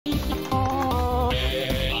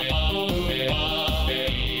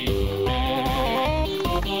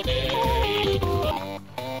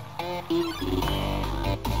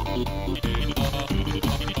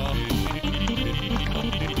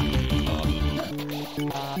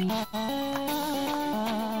Hey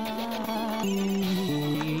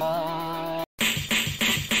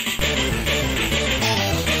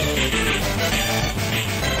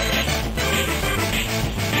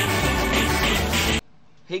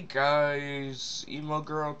guys, Emo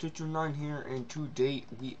Girl 229 here, and today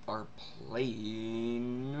we are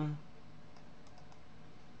playing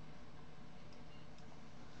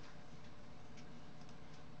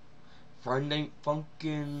Friday Night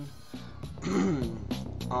Funkin'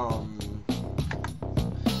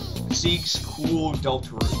 Seek's Cool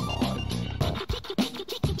Delta Room mod.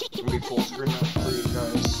 Let me full screen that for you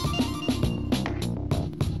guys.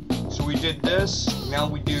 So we did this, now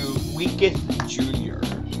we do Weaketh Junior.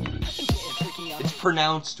 It's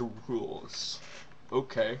pronounced rules.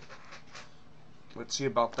 Okay. Let's see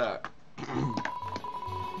about that.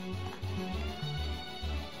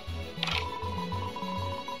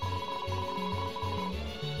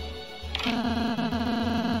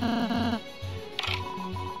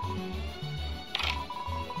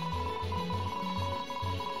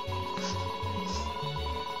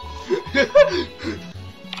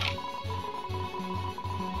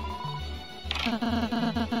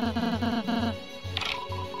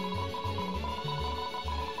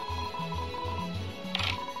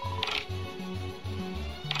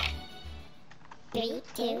 Three,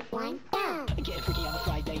 two, one, go! Get freaky on a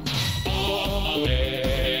Friday.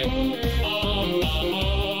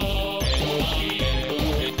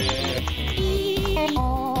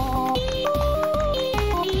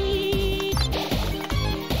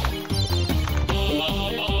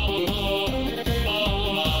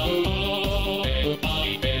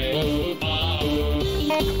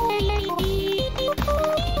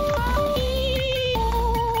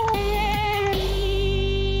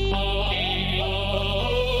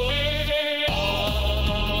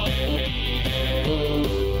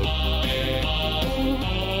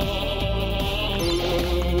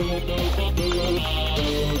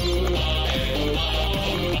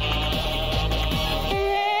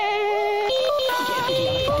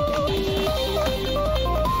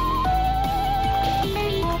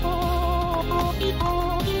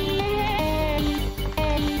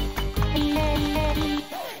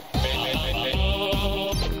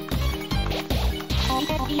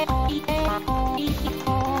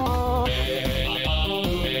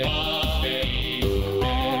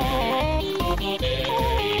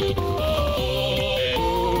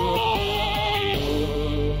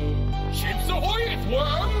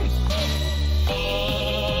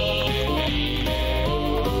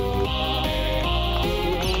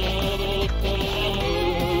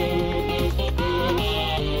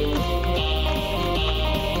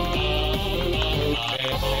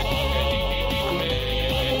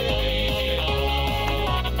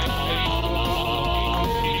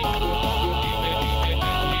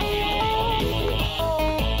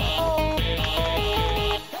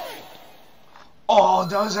 Oh,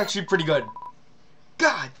 that was actually pretty good.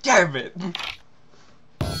 God damn it.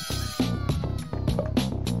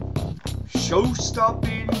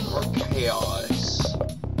 Show-stopping or chaos?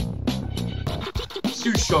 Let's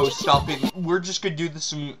do show-stopping. We're just gonna do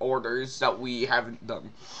this in orders that we haven't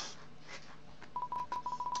done.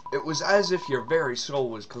 It was as if your very soul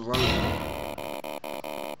was colliding.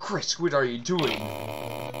 Chris, what are you doing?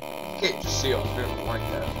 You can't just see a film like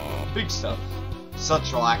that. Big stuff.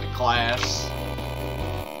 Such a lack of class.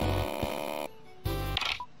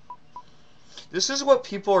 This is what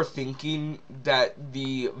people are thinking that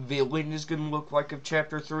the villain is gonna look like of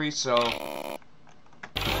Chapter 3, so...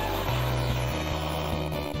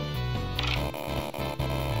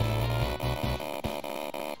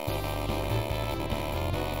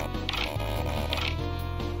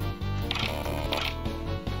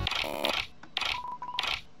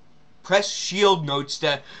 Press shield notes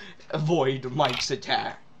to avoid Mike's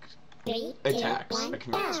attacks. I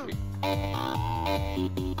cannot speak.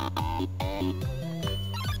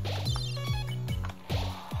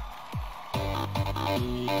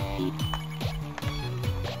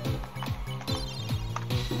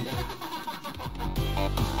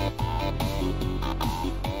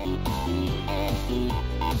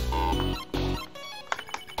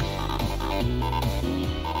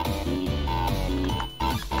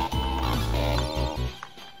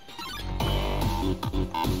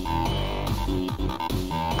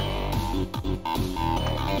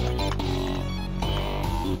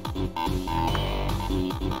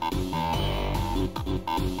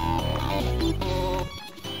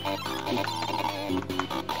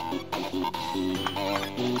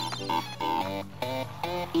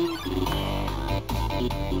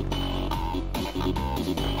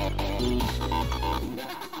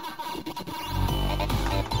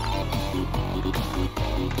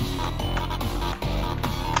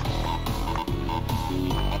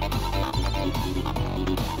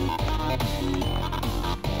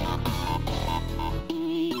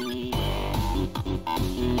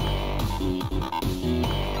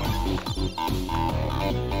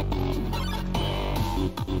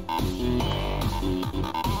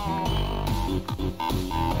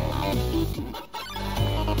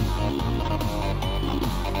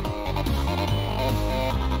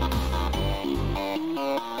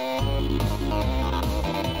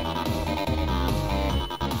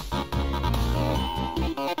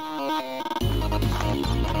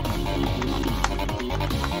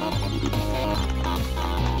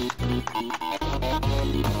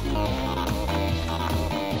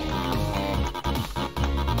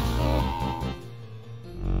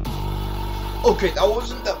 Okay, that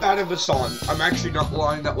wasn't that bad of a song. I'm actually not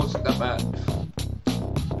lying, that wasn't that bad.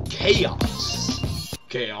 Chaos.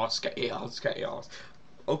 Chaos, chaos, chaos.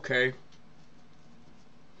 Okay.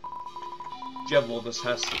 Jevil, this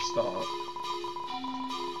has to stop.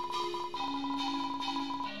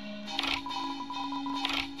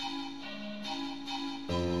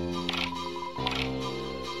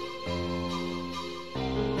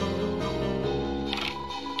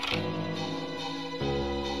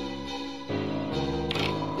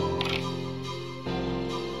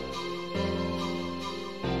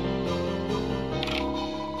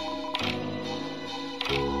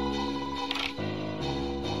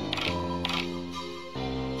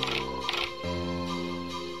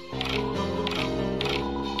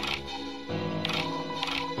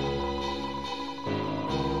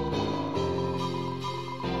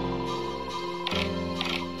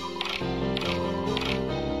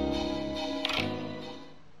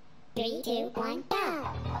 Three, two, one, go!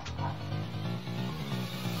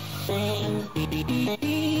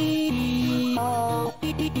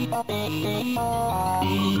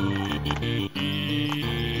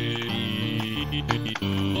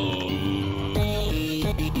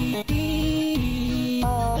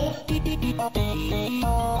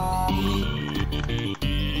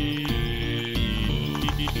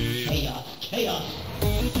 Chaos, chaos.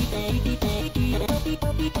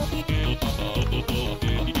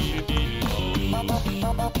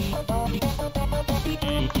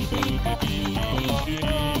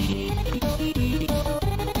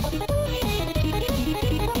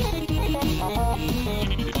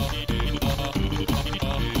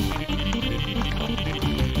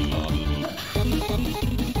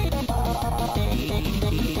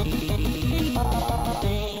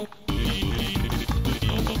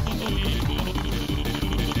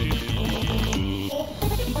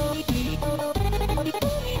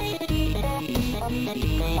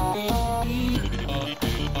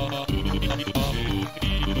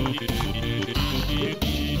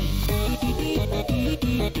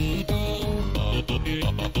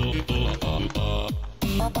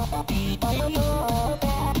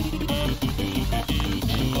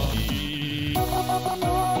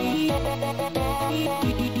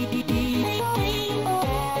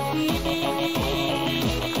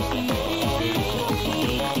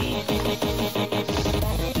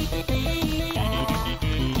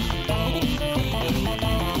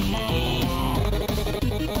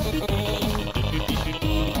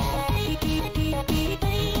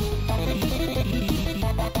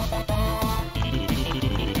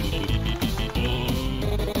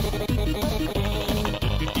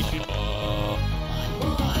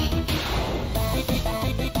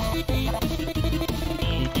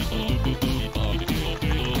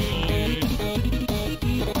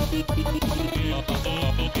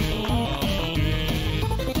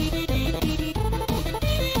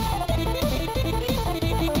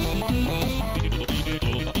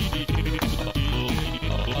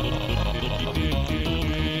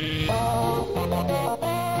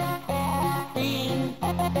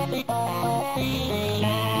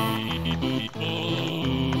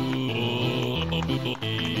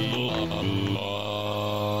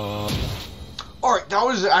 Alright, that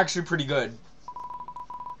was actually pretty good.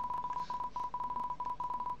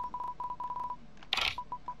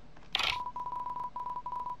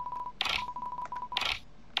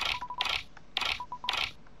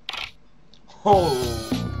 Oh.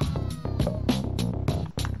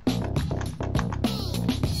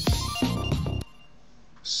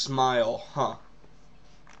 Smile, huh?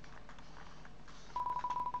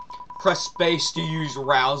 Press space to use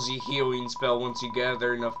Rousey healing spell once you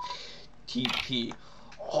gather enough TP.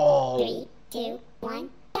 Oh. 3, 2, 1,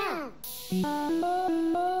 go!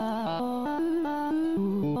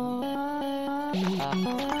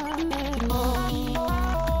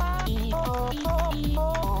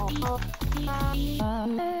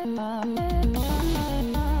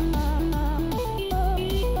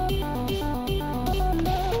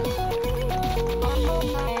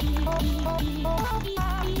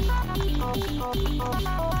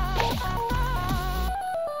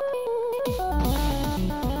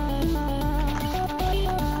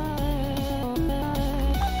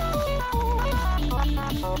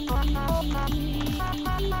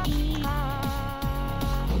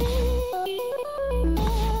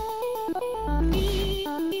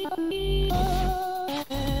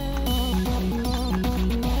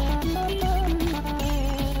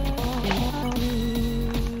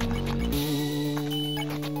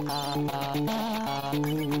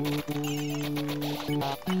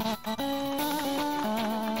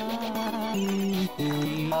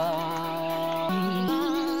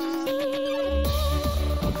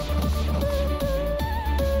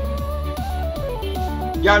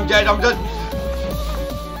 Yeah, I'm dead. I'm dead.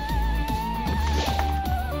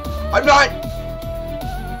 I'm not.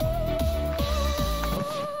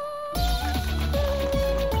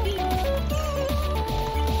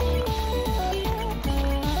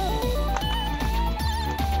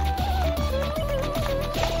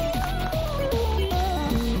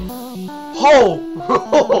 Oh!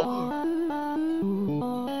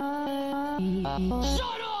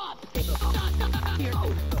 Shut up!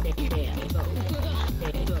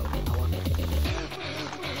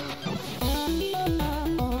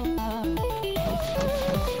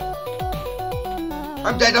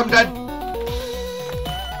 I'm dead, I'm dead.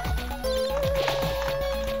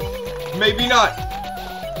 Maybe not.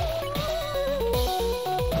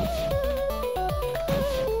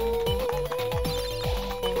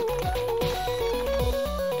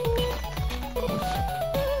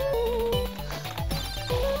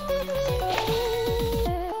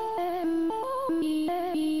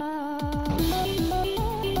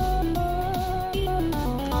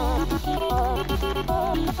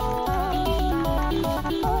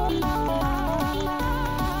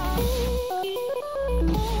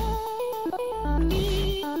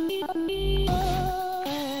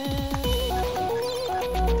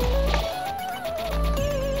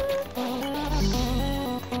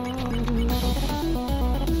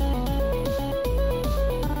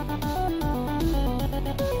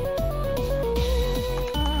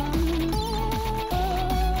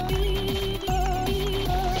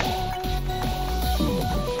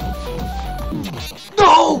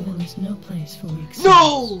 No! No place for weak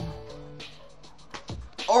No!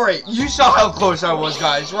 Alright, you saw how close I was,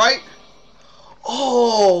 guys, right?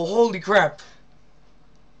 Oh, holy crap.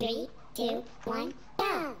 3, 2, 1,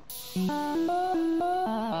 go!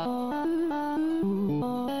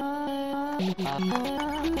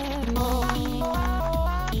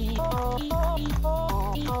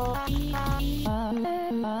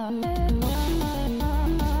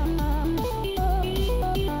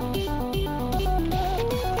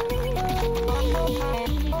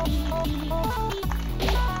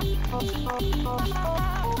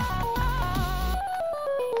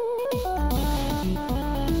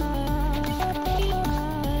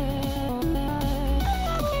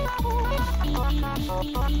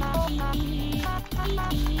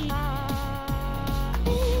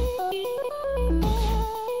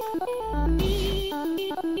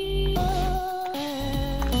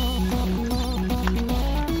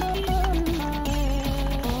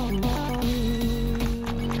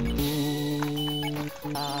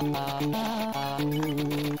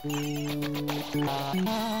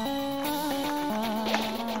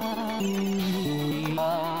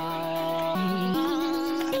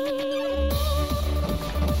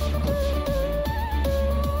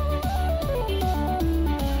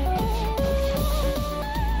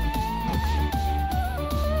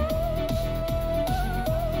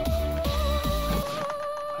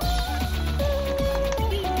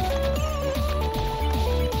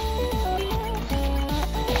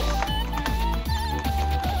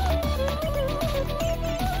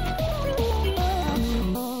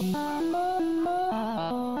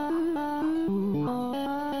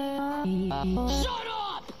 Shut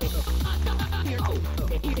up!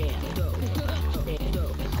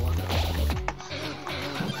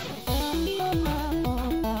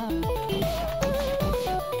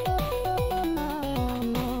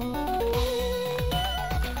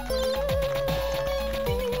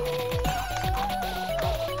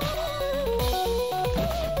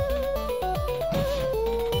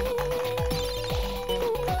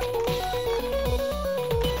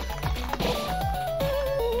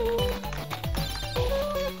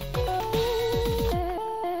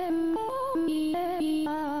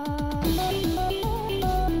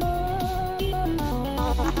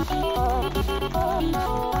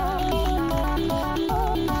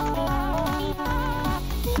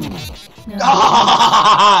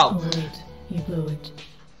 Ah! Oh, wait. You blew it.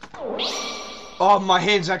 Oh, my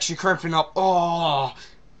hand's actually cramping up. Oh.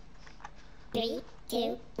 3,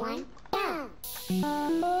 2, 1, go!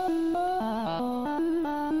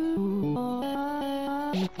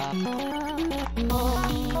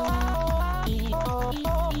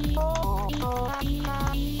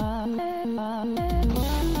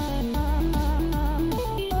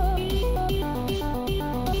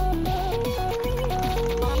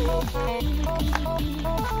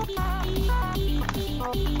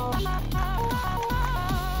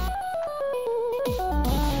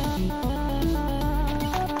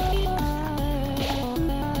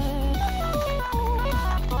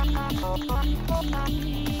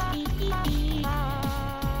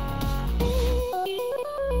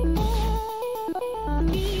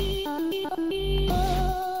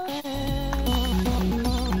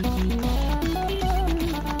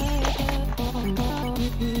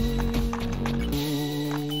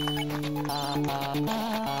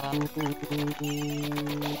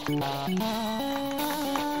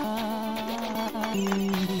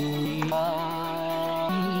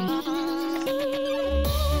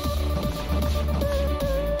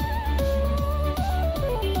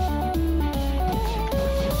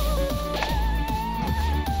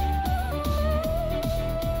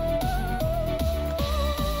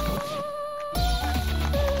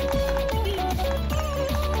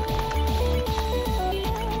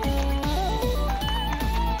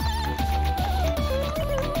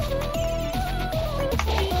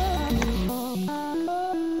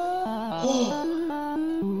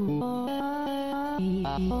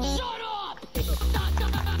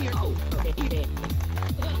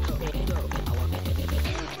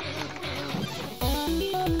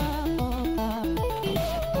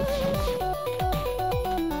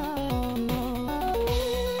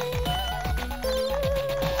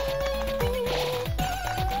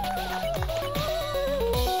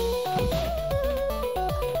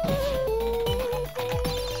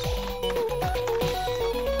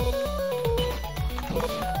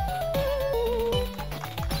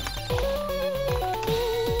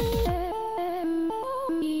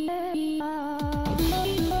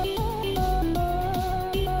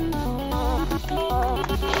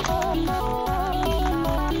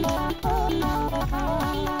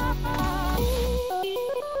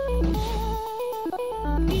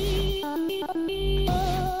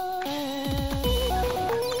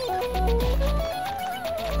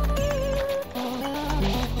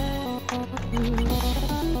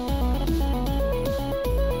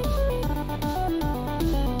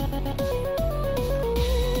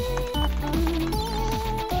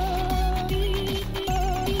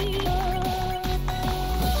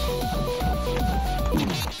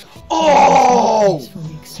 Oh! For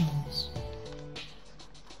weak souls.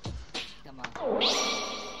 Come on.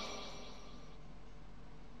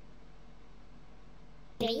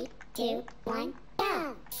 3, 2, 1,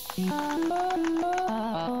 go!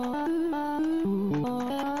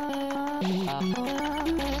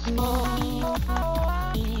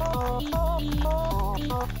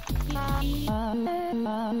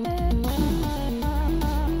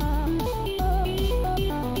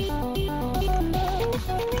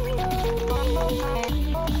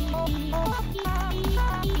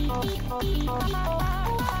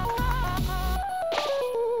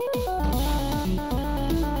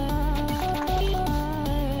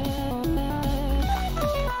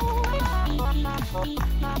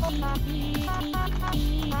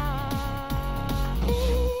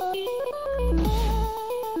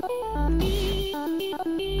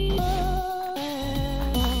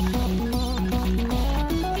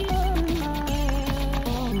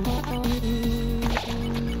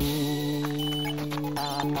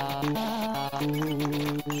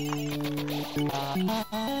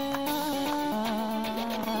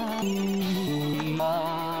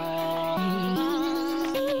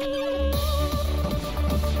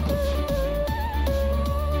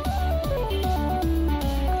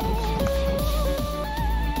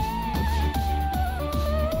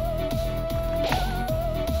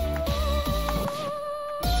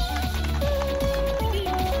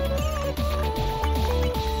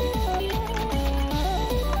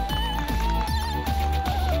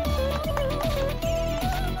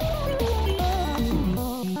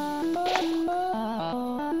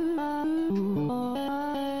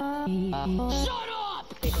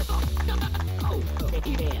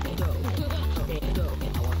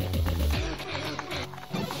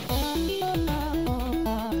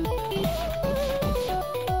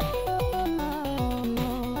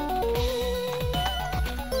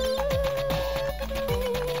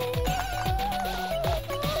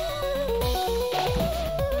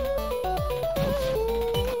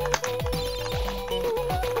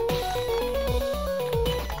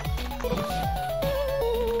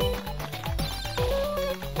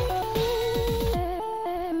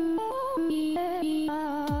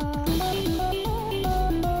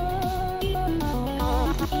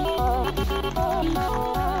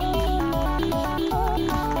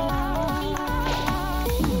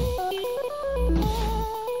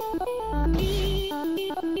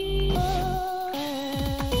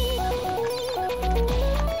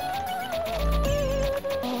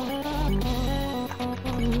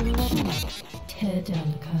 Tear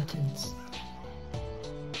down the curtains.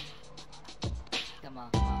 Come on,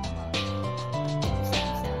 come on, come on.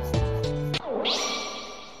 Stop.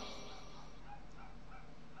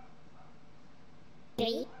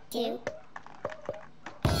 3, 2, 2.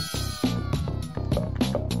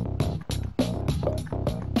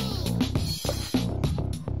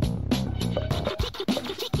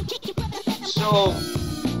 So,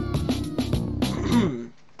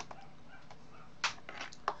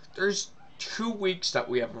 there's 2 weeks that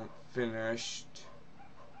we haven't finished.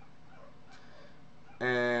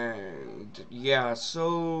 And, yeah,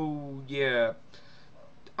 so, yeah.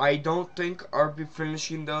 I don't think I'll be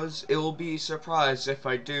finishing those. It will be a surprise if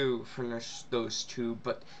I do finish those 2.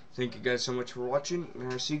 But, thank you guys so much for watching.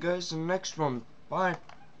 And I'll see you guys in the next one. Bye.